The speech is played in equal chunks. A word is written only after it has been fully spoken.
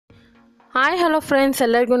Hi hello friends,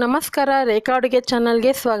 ಎಲ್ಲರಿಗೂ ನಮಸ್ಕಾರ. ರೇಖಾ ಅಡುಗೆ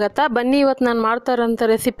ಚಾನಲ್ಗೆ ಸ್ವಾಗತ. ಬನ್ನಿ, ಇವತ್ತು ನಾನು ಮಾಡ್ತಾ ಇರೋಂಥ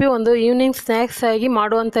ರೆಸಿಪಿ ಒಂದು ಈವ್ನಿಂಗ್ ಸ್ನ್ಯಾಕ್ಸ್ ಆಗಿ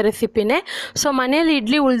ಮಾಡುವಂಥ ರೆಸಿಪಿನೇ. ಸೊ ಮನೇಲಿ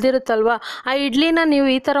ಇಡ್ಲಿ ಉಳಿದಿರುತ್ತಲ್ವ, ಆ ಇಡ್ಲಿನ ನೀವು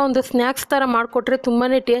ಈ ಥರ ಒಂದು ಸ್ನ್ಯಾಕ್ಸ್ ಥರ ಮಾಡಿಕೊಟ್ರೆ ತುಂಬಾ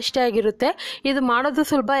ಟೇಸ್ಟಿಯಾಗಿರುತ್ತೆ. ಇದು ಮಾಡೋದು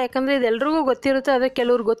ಸುಲಭ, ಯಾಕಂದರೆ ಇದು ಎಲ್ರಿಗೂ ಗೊತ್ತಿರುತ್ತೆ, ಆದರೆ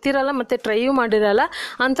ಕೆಲವ್ರು ಗೊತ್ತಿರಲ್ಲ ಮತ್ತು ಟ್ರೈಯೂ ಮಾಡಿರಲ್ಲ,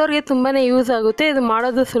 ಅಂಥವ್ರಿಗೆ ತುಂಬಾ ಯೂಸ್ ಆಗುತ್ತೆ. ಇದು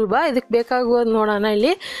ಮಾಡೋದು ಸುಲಭ. ಇದಕ್ಕೆ ಬೇಕಾಗೋದು ನೋಡೋಣ.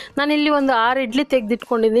 ನಾನಿಲ್ಲಿ ಒಂದು 6 ಇಡ್ಲಿ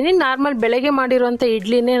ತೆಗೆದಿಟ್ಕೊಂಡಿದ್ದೀನಿ. ನಾರ್ಮಲ್ ಬೆಳಗ್ಗೆ ಮಾಡಿರೋಂಥ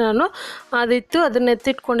ಇಡ್ಲಿನೇ ನಾನು ಅದಿತ್ತು, ಅದನ್ನ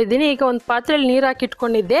ಎತ್ತಿಟ್ಕೊಂಡಿದ್ದೀನಿ. ಈಗ ಒಂದು ಪಾತ್ರೆಯಲ್ಲಿ ನೀರು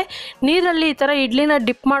ಹಾಕಿಟ್ಕೊಂಡಿದ್ದೆ. ನೀರಲ್ಲಿ ಈ ಥರ ಇಡ್ಲಿನ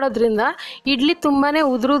ಡಿಪ್ ಮಾಡೋದ್ರಿಂದ ಇಡ್ಲಿ ತುಂಬಾ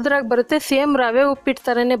ಉದುರಾಗಿ ಬರುತ್ತೆ. ಸೇಮ್ ರವೆ ಉಪ್ಪಿಟ್ಟು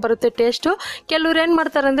ಥರನೇ ಬರುತ್ತೆ ಟೇಸ್ಟು. ಕೆಲವ್ರು ಏನು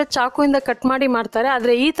ಮಾಡ್ತಾರೆ ಅಂದರೆ ಚಾಕುವಿಂದ ಕಟ್ ಮಾಡಿ ಮಾಡ್ತಾರೆ,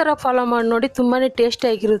 ಆದರೆ ಈ ಥರ ಫಾಲೋ ಮಾಡಿ ನೋಡಿ ತುಂಬಾ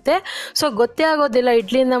ಟೇಸ್ಟಿಯಾಗಿರುತ್ತೆ. ಸೊ ಗೊತ್ತೇ ಆಗೋದಿಲ್ಲ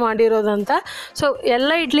ಇಡ್ಲಿಯಿಂದ ಮಾಡಿರೋದಂತ. ಸೊ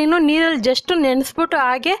ಎಲ್ಲ ಇಡ್ಲಿನೂ ನೀರಲ್ಲಿ ಜಸ್ಟ್ ನೆನೆಸ್ಬಿಟ್ಟು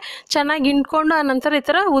ಹಾಗೆ ಚೆನ್ನಾಗಿ ಹಿಂಡ್ಕೊಂಡು ಆನಂತರ ಈ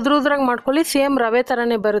ಥರ ಉದುರಾಗಿ ಮಾಡ್ಕೊಳ್ಳಿ. ಸೇಮ್ ರವೆ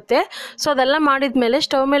ಥರನೇ ಬರುತ್ತೆ. ಸೊ ಅದೆಲ್ಲ ಮಾಡಿದ್ಮೇಲೆ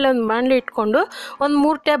ಸ್ಟವ್ ಮೇಲೆ ಒಂದು ಬಾಣಲಿ ಇಟ್ಕೊಂಡು ಒಂದು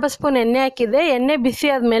 3 ಟೇಬಲ್ ಸ್ಪೂನ್ ಎಣ್ಣೆ ಹಾಕಿದ್ದೆ. ಎಣ್ಣೆ ಬಿಸಿ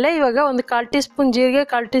ಆದಮೇಲೆ ಇವಾಗ ಒಂದು 1/4 ಟೀ ಸ್ಪೂನ್ ಜೀರಿಗೆ,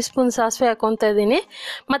 1/4 ಟೀ ಸ್ಪೂನ್ ಸಾಸಿವೆ ಹಾಕೊತಾ ಇದ್ದೀನಿ.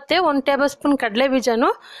 ಮತ್ತು 1 ಟೇಬಲ್ ಸ್ಪೂನ್ ಕಡಲೆ ಬೀಜನೂ,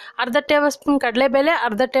 ಅರ್ಧ ಟೇಬಲ್ ಸ್ಪೂನ್ ಕಡಲೆಬೇಳೆ,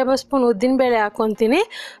 ಅರ್ಧ ಟೇಬಲ್ ಸ್ಪೂನ್ ಉದ್ದಿನಬೇಳೆ ಹಾಕೊತೀನಿ.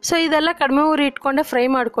 ಸೊ ಇದೆಲ್ಲ ಕಡಿಮೆ ಉರಿ ಇಟ್ಕೊಂಡೆ ಫ್ರೈ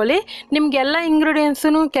ಮಾಡ್ಕೊಳ್ಳಿ. ನಿಮಗೆಲ್ಲ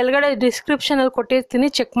ಇಂಗ್ರೀಡಿಯೆಂಟ್ಸೂ ಕೆಳಗಡೆ ಡಿಸ್ಕ್ರಿಪ್ಷನಲ್ಲಿ ಕೊಟ್ಟಿರ್ತೀನಿ,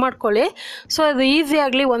 ಚೆಕ್ ಮಾಡ್ಕೊಳ್ಳಿ. ಸೊ ಅದು ಈಸಿ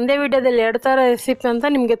ಆಗಲಿ, ಒಂದೇ ವಿಡಿಯೋದಲ್ಲಿ 2 ಥರ ರೆಸಿಪಿ ಅಂತ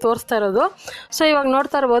ನಿಮಗೆ ತೋರಿಸ್ತಾ ಇರೋದು. ಸೊ ಇವಾಗ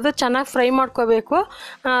ನೋಡ್ತಾ ಇರ್ಬೋದು, ಚೆನ್ನಾಗಿ ಫ್ರೈ ಮಾಡ್ಕೋಬೇಕು.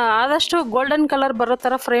 ಆದಷ್ಟು ಗೋಲ್ಡನ್ ಕಲರ್ ಬರೋ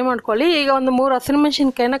ಥರ ಫ್ರೈ ಮಾಡ್ಕೊಳ್ಳಿ. ಈಗ ಒಂದು 3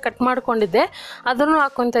 ಹಸಿರುಮೆಣಸಿನ್ಕಾಯಿನ ಕಟ್ ಮಾಡ್ಕೊಂಡಿದ್ದೆ, ಅದನ್ನು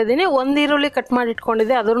ಹಾಕ್ಕೊತಾ ಇದ್ದೀನಿ. 1 ಈರುಳ್ಳಿ ಕಟ್ ಮಾಡಿ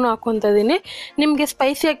ಇಟ್ಕೊಂಡಿದ್ದೆ, ಅದನ್ನು ಹಾಕ್ಕೊತಾ ಇದ್ದೀನಿ. ನಿಮಗೆ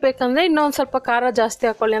ಸ್ಪೈಸಿ ಹಾಕಬೇಕಂದ್ರೆ ಇನ್ನೊಂದು ಸ್ವಲ್ಪ ಖಾರ ಜಾಸ್ತಿ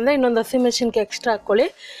ಹಾಕ್ಕೊಳ್ಳಿ, ಅಂದರೆ ಇನ್ನೊಂದು ಹಸಿಮೆಣಸಿನ್ಕಾಯಿ ಎಕ್ಸ್ಟ್ರಾ ಹಾಕ್ಕೊಳ್ಳಿ.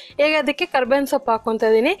 ಈಗ ಅದಕ್ಕೆ ಕರ್ಬೇವಿನ ಸೊಪ್ಪು ಹಾಕ್ಕೊತಾ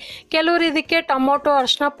ಇದ್ದೀನಿ. ಕೆಲವರು ಇದಕ್ಕೆ ಟೊಮೊಟೊ,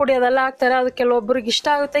 ಅರಿಶಿನ ಪುಡಿ ಅದೆಲ್ಲ ಹಾಕ್ತಾರೆ. ಅದು ಕೆಲವೊಬ್ರಿಗೆ ಇಷ್ಟ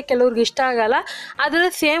ಆಗುತ್ತೆ, ಕೆಲವ್ರಿಗೆ ಇಷ್ಟ ಆಗಲ್ಲ. ಆದರೆ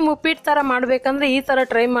ಸೇಮ್ ಉಪ್ಪಿಟ್ಟು ಥರ ಮಾಡಬೇಕಂದ್ರೆ ಈ ಥರ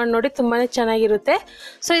ಟ್ರೈ ಮಾಡಿ ನೋಡಿ, ತುಂಬಾ ಚೆನ್ನಾಗಿರುತ್ತೆ.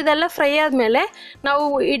 ಸೊ ಇದೆಲ್ಲ ಫ್ರೈ ಆದಮೇಲೆ ನಾವು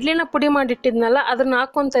ಇಡ್ಲಿನ ಪುಡಿ ಮಾಡಿಟ್ಟಿದ್ನಲ್ಲ, ಅದನ್ನು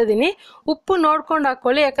ಹಾಕ್ಕೊತಾ ಇದ್ದೀನಿ. ಉಪ್ಪು ನೋಡ್ಕೊಂಡು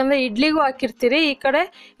ಹಾಕ್ಕೊಳ್ಳಿ, ಯಾಕಂದರೆ ಇಡ್ಲಿಗೂ ಹಾಕಿರ್ತೀರಿ. ಈ ಕಡೆ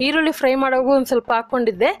ಈರುಳ್ಳಿ ಫ್ರೈ ಮಾಡೋಗೂ ಒಂದು ಸ್ವಲ್ಪ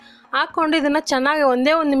ಹಾಕ್ಕೊಂಡಿದ್ದೆ. ಹಾಕ್ಕೊಂಡು ಇದನ್ನು ಚೆನ್ನಾಗಿ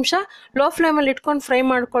ಒಂದೇ ಒಂದು ನಿಮಿಷ ಲೋ ಫ್ಲೇಮಲ್ಲಿ ಇಟ್ಕೊಂಡು ಫ್ರೈ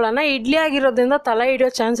ಮಾಡ್ಕೊಳ್ಳೋಣ. ಇಡ್ಲಿ ಆಗಿರೋದ್ರಿಂದ ತಲೆ ಹಿಡಿಯೋ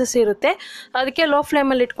ಚಾನ್ಸಸ್ ಇರುತ್ತೆ, ಅದಕ್ಕೆ ಲೋ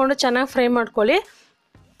ಫ್ಲೇಮಲ್ಲಿ ಇಟ್ಕೊಂಡು ಚೆನ್ನಾಗಿ ಫ್ರೈ ಮಾಡ್ಕೊಳ್ಳಿ.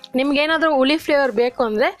 ನಿಮ್ಗೇನಾದರೂ ಹುಳಿ ಫ್ಲೇವರ್ ಬೇಕು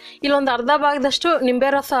ಅಂದರೆ ಇಲ್ಲೊಂದು ಅರ್ಧ ಭಾಗದಷ್ಟು ನಿಂಬೆ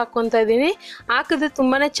ರಸ ಹಾಕ್ಕೊತಾ ಇದ್ದೀನಿ. ಹಾಕಿದ್ರೆ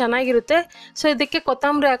ತುಂಬಾ ಚೆನ್ನಾಗಿರುತ್ತೆ. ಸೊ ಇದಕ್ಕೆ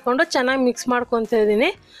ಕೊತ್ತಂಬರಿ ಹಾಕ್ಕೊಂಡು ಚೆನ್ನಾಗಿ ಮಿಕ್ಸ್ ಮಾಡ್ಕೊತಾ ಇದ್ದೀನಿ.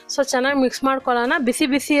 ಸೊ ಚೆನ್ನಾಗಿ ಮಿಕ್ಸ್ ಮಾಡ್ಕೊಳ್ಳೋಣ. ಬಿಸಿ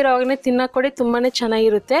ಬಿಸಿ ಇರೋವಾಗನೇ ತಿನ್ನೋಕೆ ಕೊಡಿ, ತುಂಬಾ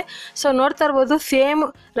ಚೆನ್ನಾಗಿರುತ್ತೆ. ಸೊ ನೋಡ್ತಾ ಇರ್ಬೋದು, ಸೇಮ್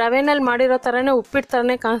ರವೆನಲ್ಲಿ ಮಾಡಿರೋ ಥರನೇ ಉಪ್ಪಿಟ್ಟು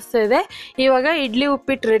ಥರನೇ ಕಾಣಿಸ್ತಾ ಇದೆ. ಇವಾಗ ಇಡ್ಲಿ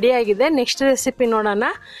ಉಪ್ಪಿಟ್ಟು ರೆಡಿಯಾಗಿದೆ. ನೆಕ್ಸ್ಟ್ ರೆಸಿಪಿ ನೋಡೋಣ.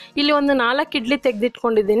 ಇಲ್ಲಿ ಒಂದು 4 ಇಡ್ಲಿ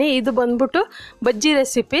ತೆಗೆದಿಟ್ಕೊಂಡಿದ್ದೀನಿ. ಇದು ಬಂದ್ಬಿಟ್ಟು ಬಜ್ಜಿ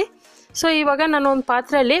ರೆಸಿಪಿ. ಸೊ ಇವಾಗ ನಾನು ಒಂದು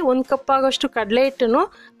ಪಾತ್ರೆಯಲ್ಲಿ 1 ಕಪ್ ಆಗೋಷ್ಟು ಕಡಲೆ ಹಿಟ್ಟನ್ನು,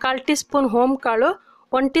 1/4 ಟೀ ಸ್ಪೂನ್ ಕಾಳು,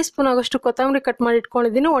 1 ಟೀ ಸ್ಪೂನ್ ಆಗೋಷ್ಟು ಕೊತ್ತಂಬರಿ ಕಟ್ ಮಾಡಿ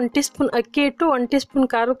ಇಟ್ಕೊಂಡಿದ್ದೀನಿ, 1 ಟೀ ಸ್ಪೂನ್ ಅಕ್ಕಿ ಹಿಟ್ಟು, 1 ಟೀ ಸ್ಪೂನ್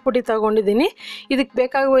ಖಾರದ ಪುಡಿ ತೊಗೊಂಡಿದ್ದೀನಿ. ಇದಕ್ಕೆ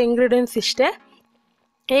ಬೇಕಾಗುವ ಇಂಗ್ರೀಡಿಯೆಂಟ್ಸ್ ಇಷ್ಟೇ.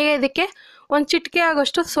 ಈಗ ಇದಕ್ಕೆ ಒಂದು ಚಿಟಿಕೆ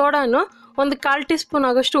ಆಗೋಷ್ಟು ಸೋಡಾನು, ಒಂದು 1/4 ಟೀ ಸ್ಪೂನ್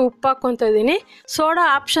ಆಗೋಷ್ಟು ಉಪ್ಪು ಹಾಕ್ಕೊತಾ ಇದ್ದೀನಿ. ಸೋಡಾ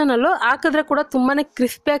ಆಪ್ಷನಲ್ಲು, ಹಾಕಿದ್ರೆ ಕೂಡ ತುಂಬಾ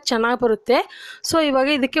ಕ್ರಿಸ್ಪಿಯಾಗಿ ಚೆನ್ನಾಗಿ ಬರುತ್ತೆ. ಸೊ ಇವಾಗ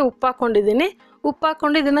ಇದಕ್ಕೆ ಉಪ್ಪು ಹಾಕ್ಕೊಂಡಿದ್ದೀನಿ. ಉಪ್ಪು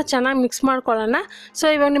ಹಾಕ್ಕೊಂಡು ಇದನ್ನು ಚೆನ್ನಾಗಿ ಮಿಕ್ಸ್ ಮಾಡ್ಕೊಳ್ಳೋಣ. ಸೊ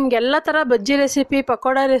ಇವಾಗ ನಿಮ್ಗೆ ಎಲ್ಲ ಥರ ಬಜ್ಜಿ recipe,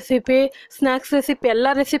 pakoda recipe, snacks recipe ಎಲ್ಲ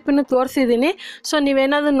ರೆಸಿಪಿನೂ ತೋರಿಸಿದ್ದೀನಿ. ಸೊ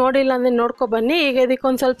ನೀವೇನಾದರೂ ನೋಡಿಲ್ಲ ಅಂದರೆ ನೋಡ್ಕೊಬನ್ನಿ. ಈಗ ಇದಕ್ಕೆ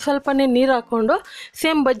ಒಂದು ಸ್ವಲ್ಪನೇ ನೀರು ಹಾಕ್ಕೊಂಡು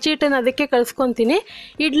ಸೇಮ್ ಬಜ್ಜಿ ಹಿಟ್ಟನ್ನು ಅದಕ್ಕೆ ಕಲಿಸ್ಕೊತೀನಿ.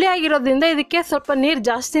 ಇಡ್ಲಿ ಆಗಿರೋದ್ರಿಂದ ಇದಕ್ಕೆ ಸ್ವಲ್ಪ ನೀರು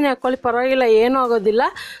ಜಾಸ್ತಿನೇ ಹಾಕ್ಕೊಳ್ಳಿ, ಪರವಾಗಿಲ್ಲ, ಏನೂ ಆಗೋದಿಲ್ಲ.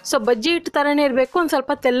 ಸೊ ಬಜ್ಜಿ ಹಿಟ್ಟು ಥರನೇ ಇರಬೇಕು, ಒಂದು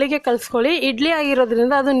ಸ್ವಲ್ಪ ತೆಲ್ಲಿಗೆ ಕಲಿಸ್ಕೊಳ್ಳಿ. ಇಡ್ಲಿ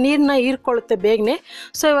ಆಗಿರೋದ್ರಿಂದ ಅದು ನೀರನ್ನ ಹೀರ್ಕೊಳ್ಳುತ್ತೆ ಬೇಗನೆ.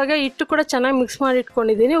 ಸೊ ಇವಾಗ ಹಿಟ್ಟು ಕೂಡ ಚೆನ್ನಾಗಿ ಮಿಕ್ಸ್ ಮಾಡಿ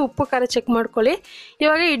ಇಟ್ಕೊಂಡಿದ್ದೀನಿ. ಉಪ್ಪು ಖಾರ ಚೆಕ್ ಮಾಡ್ಕೊಳ್ಳಿ.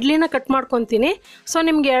 ಇವಾಗ ಇಡ್ಲಿನ ಕಟ್ ಮಾಡ್ಕೊತೀನಿ. ಸೊ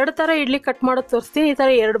ನಿಮ್ಗೆ 2 ಥರ ಇಡ್ಲಿ ಕಟ್ ಮಾಡೋದು ತೋರಿಸ್ತೀನಿ. ಈ ಥರ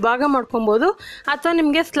 2 ಭಾಗ ಮಾಡ್ಕೊಬೋದು, ಅಥವಾ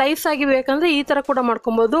ನಿಮಗೆ ಸ್ಲೈಸ್ ಆಗಿ ಬೇಕಂದರೆ ಈ ಥರ ಕೂಡ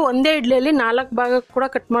ಮಾಡ್ಕೊಬೋದು. ಒಂದೇ ಇಡ್ಲಿಯಲ್ಲಿ 4 ಭಾಗ ಕೂಡ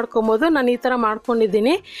ಕಟ್ ಮಾಡ್ಕೊಬೋದು. ನಾನು ಈ ಥರ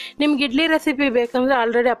ಮಾಡ್ಕೊಂಡಿದ್ದೀನಿ. ನಿಮ್ಗೆ ಇಡ್ಲಿ ರೆಸಿಪಿ ಬೇಕಂದರೆ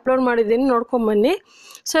ಆಲ್ರೆಡಿ ಅಪ್ಲೋಡ್ ಮಾಡಿದ್ದೀನಿ, ನೋಡ್ಕೊಂಬನ್ನಿ.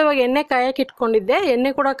 ಸೊ ಇವಾಗ ಎಣ್ಣೆ ಕಾಯಕ್ಕೆ ಇಟ್ಕೊಂಡಿದ್ದೆ,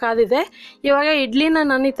 ಎಣ್ಣೆ ಕೂಡ ಕಾದಿದೆ. ಇವಾಗ ಇಡ್ಲಿನ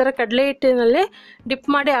ನಾನು ಈ ಥರ ಕಡಲೆ ಹಿಟ್ಟಿನಲ್ಲಿ ಡಿಪ್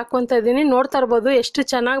ಮಾಡಿ ಹಾಕ್ಕೊತಾ ಇದ್ದೀನಿ. ನೋಡ್ತಾ ಇರ್ಬೋದು ಎಷ್ಟು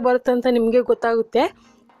ಚೆನ್ನಾಗಿ ಬರುತ್ತೆ ಅಂತ ನಿಮಗೆ ಗೊತ್ತಾಗುತ್ತೆ.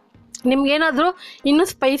 ನಿಮ್ಗೇನಾದರೂ ಇನ್ನೂ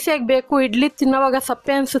ಸ್ಪೈಸಿಯಾಗಿ ಬೇಕು, ಇಡ್ಲಿ ತಿನ್ನೋವಾಗ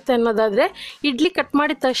ಸಪ್ಪೆ ಅನಿಸುತ್ತೆ ಅನ್ನೋದಾದರೆ ಇಡ್ಲಿ ಕಟ್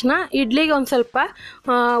ಮಾಡಿದ ತಕ್ಷಣ ಇಡ್ಲಿಗೆ ಒಂದು ಸ್ವಲ್ಪ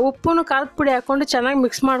ಉಪ್ಪು, ಖಾರದ ಪುಡಿ ಹಾಕ್ಕೊಂಡು ಚೆನ್ನಾಗಿ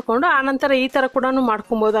ಮಿಕ್ಸ್ ಮಾಡಿಕೊಂಡು ಆನಂತರ ಈ ಥರ ಕೂಡ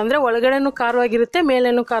ಮಾಡ್ಕೊಬೋದು. ಅಂದರೆ ಒಳಗಡೆನೂ ಖಾರವಾಗಿರುತ್ತೆ,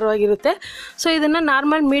 ಮೇಲೇನೂ ಖಾರವಾಗಿರುತ್ತೆ. ಸೊ ಇದನ್ನು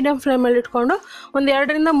ನಾರ್ಮಲ್ ಮೀಡಿಯಮ್ ಫ್ಲೇಮಲ್ಲಿ ಇಟ್ಕೊಂಡು ಒಂದು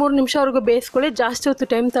 2 ರಿಂದ 3 ನಿಮಿಷವರೆಗೂ ಬೇಯಿಸ್ಕೊಳ್ಳಿ. ಜಾಸ್ತಿ ಹೊತ್ತು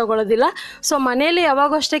ಟೈಮ್ ತೊಗೊಳ್ಳೋದಿಲ್ಲ. ಸೊ ಮನೇಲಿ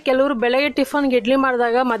ಯಾವಾಗೂ ಅಷ್ಟೇ, ಕೆಲವರು ಬೆಳಗ್ಗೆ ಟಿಫನ್ಗೆ ಇಡ್ಲಿ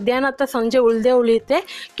ಮಾಡಿದಾಗ ಮಧ್ಯಾಹ್ನ ಅಥವಾ ಸಂಜೆ ಉಳಿಯುತ್ತೆ.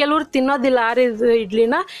 ಕೆಲವರು ತಿನ್ನೋದಿಲ್ಲ ಆರಿದ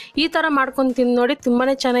ಇಡ್ಲಿನ. ಈ ಥರ ಮಾಡ್ಕೊಂಡು ತಿಂದು ನೋಡಿ,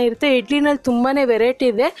 ತುಂಬಾ ಚೆನ್ನಾಗಿರುತ್ತೆ. ಇಡ್ಲಿನಲ್ಲಿ ತುಂಬಾ ವೆರೈಟಿ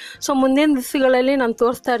ಇದೆ. ಸೊ ಮುಂದಿನ ದಿವಸಗಳಲ್ಲಿ ನಾನು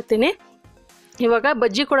ತೋರಿಸ್ತಾ ಇರ್ತೀನಿ. ಇವಾಗ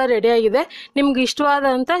ಬಜ್ಜಿ ಕೂಡ ರೆಡಿಯಾಗಿದೆ. ನಿಮ್ಗೆ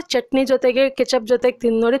ಇಷ್ಟವಾದಂಥ ಚಟ್ನಿ ಜೊತೆಗೆ, ಕೆಚಪ್ ಜೊತೆಗೆ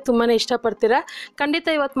ತಿಂದು ನೋಡಿ, ತುಂಬಾ ಇಷ್ಟಪಡ್ತೀರಾ. ಖಂಡಿತ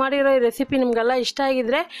ಇವತ್ತು ಮಾಡಿರೋ ಈ ರೆಸಿಪಿ ನಿಮಗೆಲ್ಲ ಇಷ್ಟ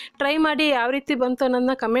ಆಗಿದ್ರೆ ಟ್ರೈ ಮಾಡಿ. ಯಾವ ರೀತಿ ಬಂತು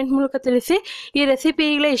ಅನ್ನೋದನ್ನ ಕಮೆಂಟ್ ಮೂಲಕ ತಿಳಿಸಿ. ಈ ರೆಸಿಪಿ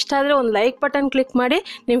ಈಗಲೇ ಇಷ್ಟ ಆದರೆ ಒಂದು ಲೈಕ್ ಬಟನ್ ಕ್ಲಿಕ್ ಮಾಡಿ,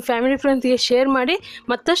 ನಿಮ್ಮ ಫ್ಯಾಮಿಲಿ ಫ್ರೆಂಡ್ಸ್ಗೆ ಶೇರ್ ಮಾಡಿ.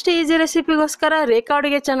 ಮತ್ತಷ್ಟು ಈಸಿ ರೆಸಿಪಿಗೋಸ್ಕರ ರೇಖಾ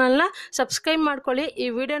ಅಡುಗೆ ಚಾನಲ್ನ ಸಬ್ಸ್ಕ್ರೈಬ್ ಮಾಡ್ಕೊಳ್ಳಿ. ಈ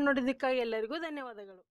ವಿಡಿಯೋ ನೋಡಿದ್ದಕ್ಕಾಗಿ ಎಲ್ಲರಿಗೂ ಧನ್ಯವಾದಗಳು.